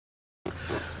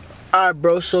Alright,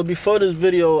 bro, so before this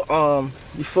video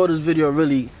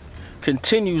really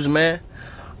continues, man,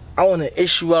 I want to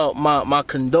issue out my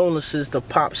condolences to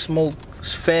Pop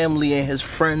Smoke's family and his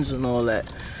friends and all that.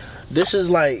 This is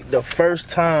like the first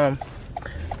time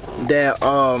that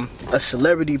a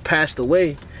celebrity passed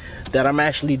away that I'm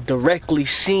actually directly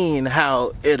seeing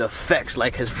how it affects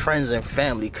like his friends and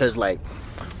family, because like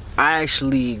I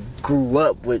actually grew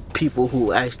up with people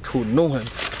who knew him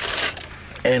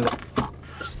and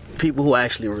people who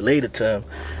actually related to him.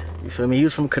 You feel me? He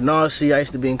was from Canarsie. I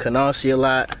used to be in Canarsie a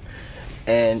lot.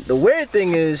 And the weird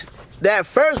thing is, that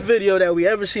first video that we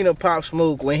ever seen of Pop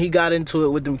Smoke, when he got into it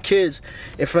with them kids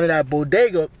in front of that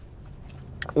bodega,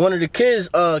 one of the kids,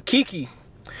 Kiki,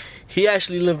 he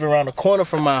actually lived around the corner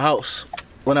from my house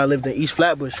when I lived in East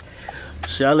Flatbush.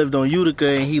 See, I lived on Utica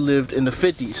and he lived in the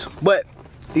 50s. But,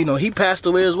 you know, he passed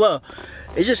away as well.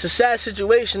 It's just a sad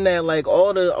situation that like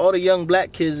all the young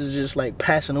black kids is just like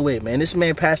passing away, man. This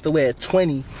man passed away at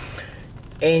 20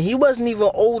 and he wasn't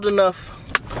even old enough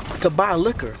to buy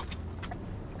liquor.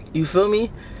 You feel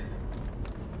me?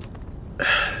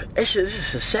 It's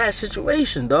just a sad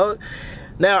situation, dog.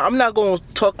 Now, I'm not going to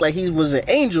talk like he was an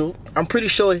angel. I'm pretty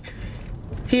sure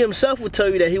he himself would tell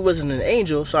you that he wasn't an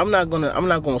angel, so I'm not going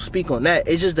to speak on that.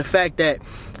 It's just the fact that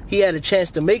he had a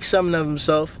chance to make something of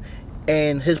himself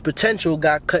and his potential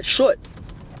got cut short.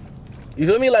 You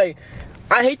feel me? Like,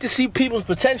 I hate to see people's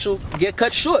potential get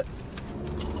cut short.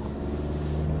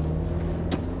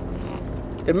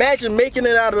 Imagine making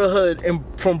it out of the hood and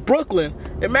from Brooklyn.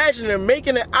 Imagine them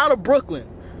making it out of Brooklyn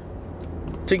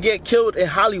to get killed in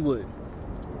Hollywood.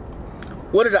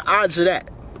 What are the odds of that?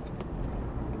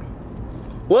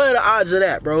 What are the odds of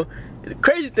that, bro? The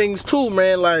crazy things too,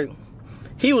 man, like,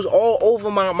 he was all over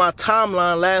my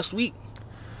timeline last week.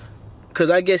 Cause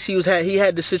I guess he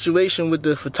had the situation with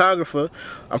the photographer.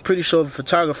 I'm pretty sure the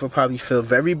photographer probably feel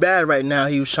very bad right now.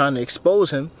 He was trying to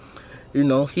expose him. You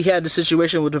know, he had the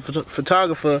situation with the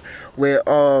photographer where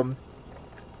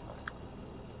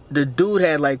the dude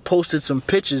had like posted some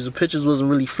pictures. The pictures wasn't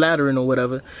really flattering or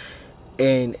whatever.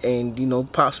 And you know,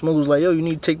 Pop Smoke was like, yo, you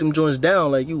need to take them joints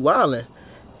down, like you wildin'.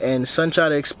 And son tried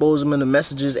to expose him in the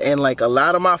messages, and like a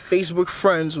lot of my Facebook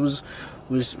friends was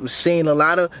saying a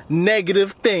lot of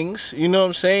negative things, you know what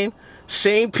I'm saying?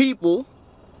 Same people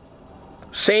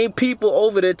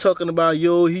over there talking about,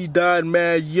 yo, he died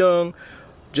mad young.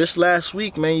 Just last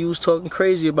week, man, you was talking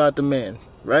crazy about the man,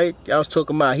 right? Y'all was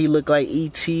talking about he looked like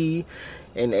E.T.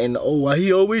 and oh,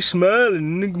 he always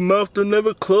smiling, nigga mouth don't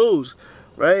never close,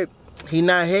 right? He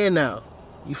not here now.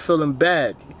 You feeling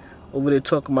bad. Over there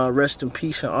talking about rest in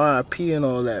peace and R.I.P. and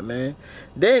all that, man.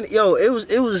 Then, yo,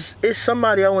 it's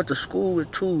somebody I went to school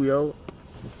with too, yo,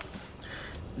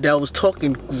 that was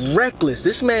talking reckless.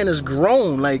 This man is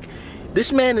grown. Like,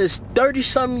 this man is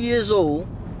 30-something years old,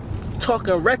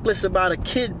 talking reckless about a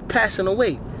kid passing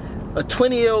away. A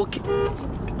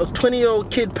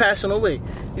 20-year-old kid passing away.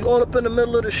 You all up in the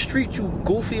middle of the street, you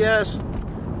goofy ass.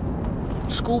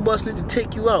 School bus need to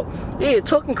take you out. Yeah,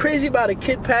 talking crazy about a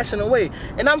kid passing away.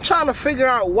 And I'm trying to figure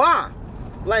out why.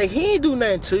 Like, he ain't do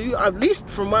nothing to you. At least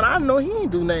from what I know, he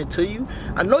ain't do nothing to you.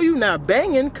 I know you not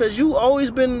banging because you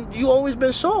always been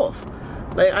soft.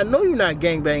 Like, I know you not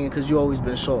gang banging because you always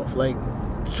been soft. Like,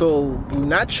 so you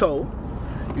not cho.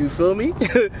 You feel me?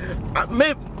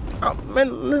 Man,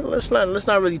 let's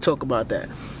not really talk about that.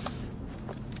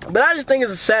 But I just think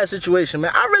it's a sad situation,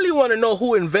 man. I really want to know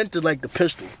who invented like the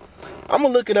pistol. I'm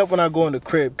gonna look it up when I go in the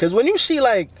crib, because when you see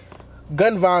like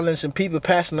gun violence and people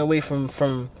passing away from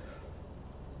gun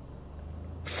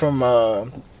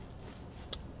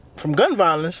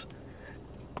violence,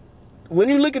 when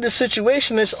you look at the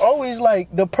situation, it's always like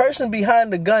the person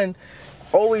behind the gun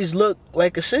always look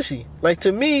like a sissy. Like,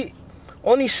 to me,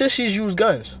 only sissies use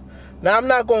guns. Now, I'm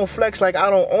not gonna flex like I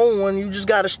don't own one. You just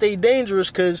gotta stay dangerous,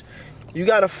 because you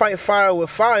gotta fight fire with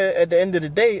fire at the end of the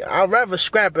day. I'd rather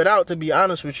scrap it out, to be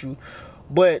honest with you.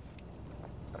 But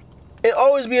it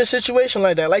always be a situation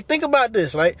like that. Like, think about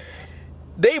this. Like,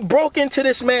 they broke into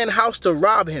this man's house to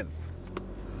rob him.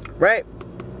 Right?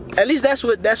 At least that's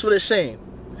what it's saying.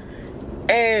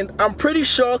 And I'm pretty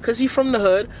sure, because he's from the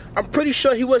hood, I'm pretty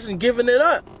sure he wasn't giving it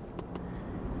up.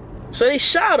 So they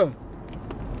shot him.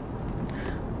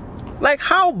 Like,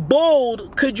 how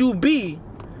bold could you be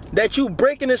that you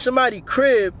break into somebody's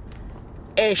crib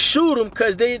and shoot them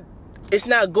because it's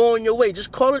not going your way?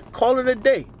 Just call it a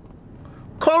day.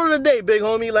 Call it a day, big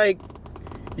homie. Like,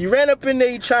 you ran up in there,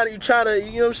 you try to, you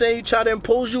know what I'm saying? You try to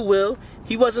impose your will.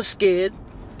 He wasn't scared.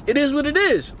 It is what it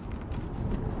is.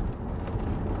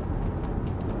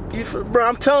 Bro,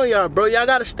 I'm telling y'all, bro, y'all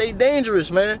gotta stay dangerous,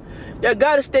 man. Y'all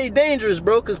gotta stay dangerous,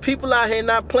 bro, because people out here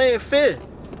not playing fair.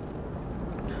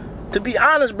 To be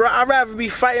honest, bro, I'd rather be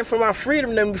fighting for my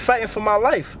freedom than be fighting for my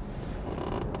life.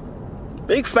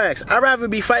 Big facts. I'd rather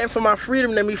be fighting for my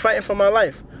freedom than be fighting for my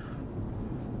life.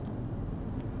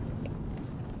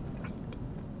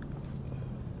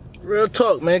 Real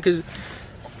talk, man, because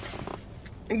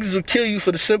niggas will kill you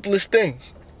for the simplest thing.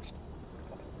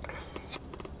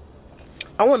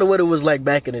 I wonder what it was like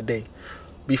back in the day.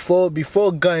 Before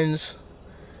guns,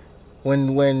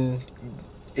 when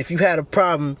if you had a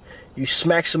problem, you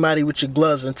smack somebody with your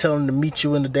gloves and tell them to meet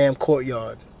you in the damn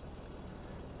courtyard.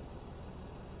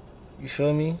 You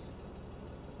feel me?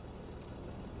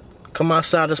 Come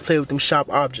outside, let's play with them sharp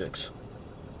objects.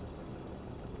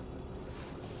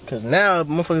 Cause now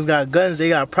motherfuckers got guns, they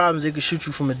got problems, they can shoot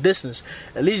you from a distance.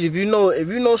 At least if you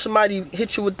know somebody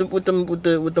hit you with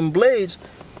them blades,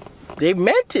 they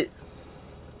meant it.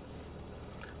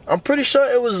 I'm pretty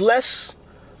sure it was less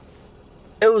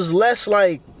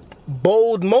like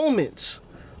bold moments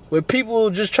where people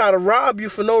just try to rob you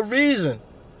for no reason.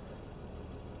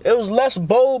 It was less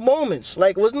bold moments.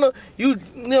 Like, you know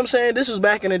what I'm saying? This was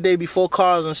back in the day before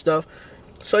cars and stuff.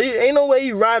 So ain't no way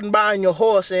you riding by on your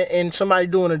horse and somebody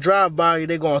doing a drive-by,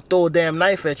 they gonna throw a damn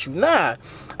knife at you. Nah.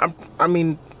 I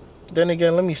mean, then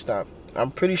again, let me stop. I'm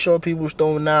pretty sure people was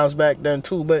throwing knives back then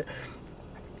too, but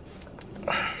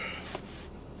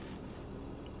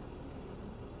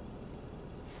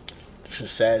it's a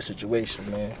sad situation,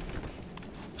 man.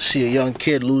 See a young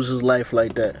kid lose his life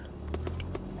like that.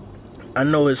 I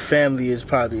know his family is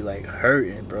probably like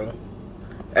hurting, bro.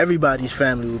 Everybody's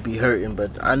family would be hurting,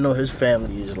 but I know his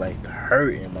family is like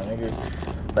hurting, my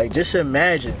nigga. Like, just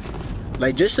imagine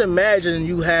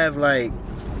you have a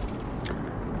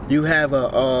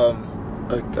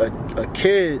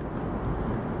kid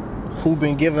who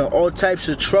been given all types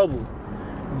of trouble,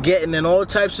 getting in all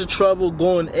types of trouble,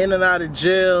 going in and out of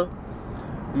jail.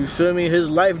 You feel me? His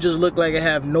life just looked like it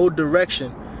have no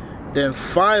direction. Then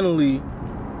finally,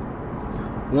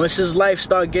 once his life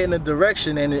start getting a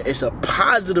direction, and it's a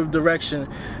positive direction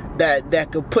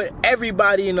that could put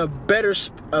everybody in a better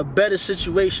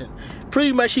situation.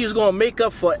 Pretty much he's gonna make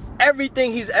up for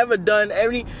everything he's ever done,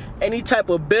 any type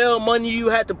of bail money you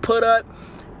had to put up,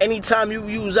 anytime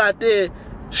you was out there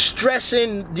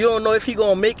stressing, you don't know if he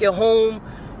gonna make it home.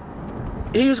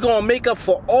 He was gonna make up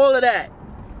for all of that.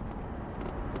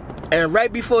 And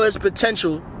right before his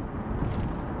potential,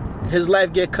 his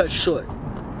life get cut short.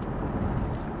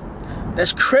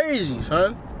 That's crazy,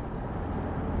 son.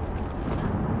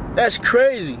 That's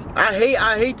crazy. I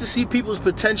hate to see people's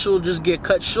potential just get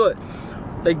cut short.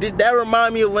 Like this, that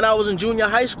remind me of when I was in junior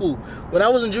high school. When I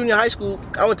was in junior high school,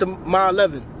 I went to my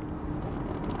 11.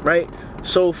 Right?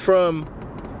 So from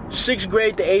 6th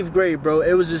grade to 8th grade, bro,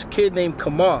 it was this kid named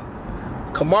Kamar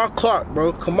Clark,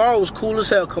 bro. Kamar was cool as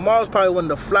hell. Kamar was probably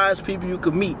one of the flyest people you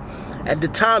could meet. At the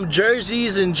time,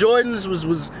 jerseys and Jordans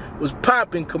was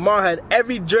popping. Kamar had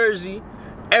every jersey,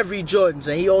 every Jordans,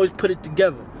 and he always put it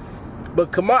together.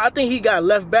 But Kamar, I think he got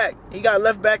left back. He got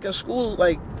left back in school,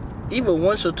 like, either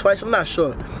once or twice. I'm not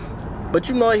sure. But,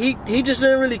 you know, he just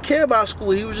didn't really care about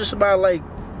school. He was just about, like,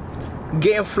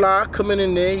 getting fly, coming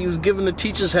in there. He was giving the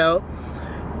teachers hell.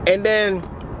 And then,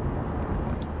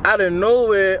 out of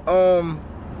nowhere,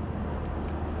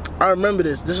 I remember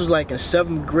this. This was, like, in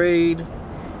 7th grade.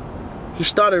 He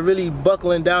started really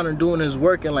buckling down and doing his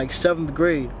work in, like, 7th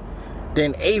grade.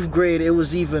 Then 8th grade, he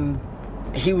was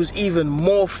even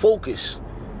more focused.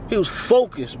 He was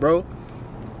focused, bro.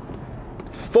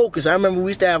 Focused. I remember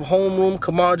we used to have homeroom.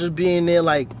 Kamar just being there,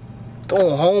 like,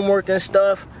 doing homework and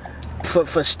stuff.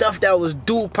 For stuff that was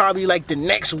due probably, like, the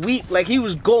next week. Like, he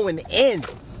was going in.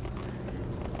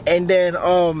 And then,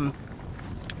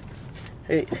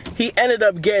 he ended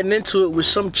up getting into it with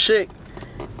some chick.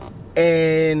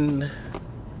 And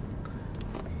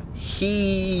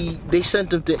they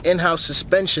sent him to in-house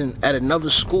suspension at another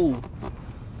school.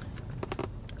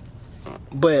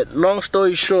 But long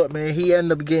story short, man, he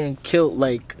ended up getting killed.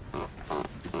 Like,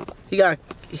 he got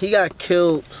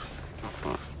killed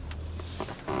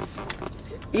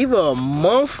either a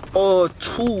month or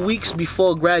 2 weeks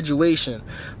before graduation.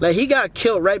 Like, he got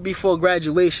killed right before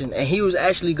graduation, and he was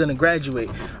actually gonna graduate.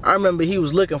 I remember he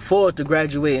was looking forward to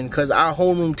graduating because our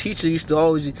homeroom teacher used to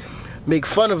always make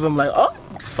fun of him, like, oh,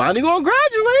 finally gonna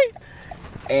graduate.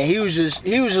 And he was just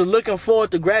looking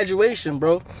forward to graduation,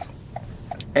 bro.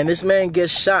 And this man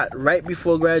gets shot right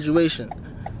before graduation.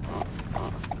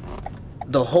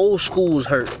 The whole school was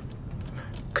hurt.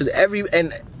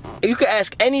 And you can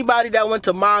ask anybody that went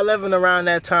to my 11 around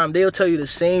that time, they'll tell you the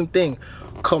same thing.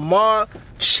 Kamar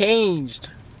changed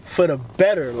for the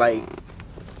better. Like,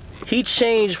 he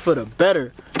changed for the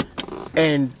better.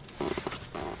 And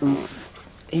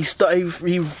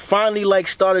he finally like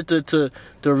started to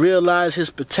realize his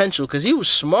potential, because he was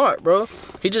smart, bro.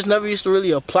 He just never used to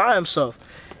really apply himself.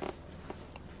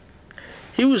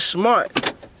 He was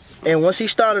smart, and once he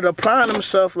started applying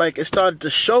himself, like, it started to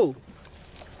show.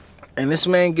 And this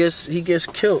man gets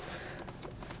killed.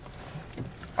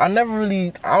 I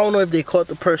don't know if they caught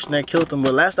the person that killed him,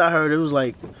 but last I heard, it was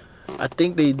like, I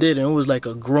think they did, and it was like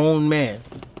a grown man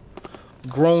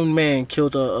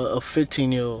killed a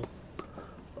 15-year-old.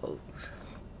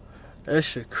 That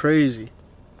shit crazy.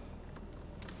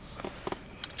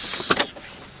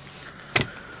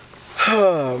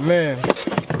 Oh man,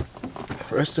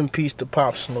 rest in peace to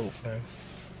Pop Smoke, man.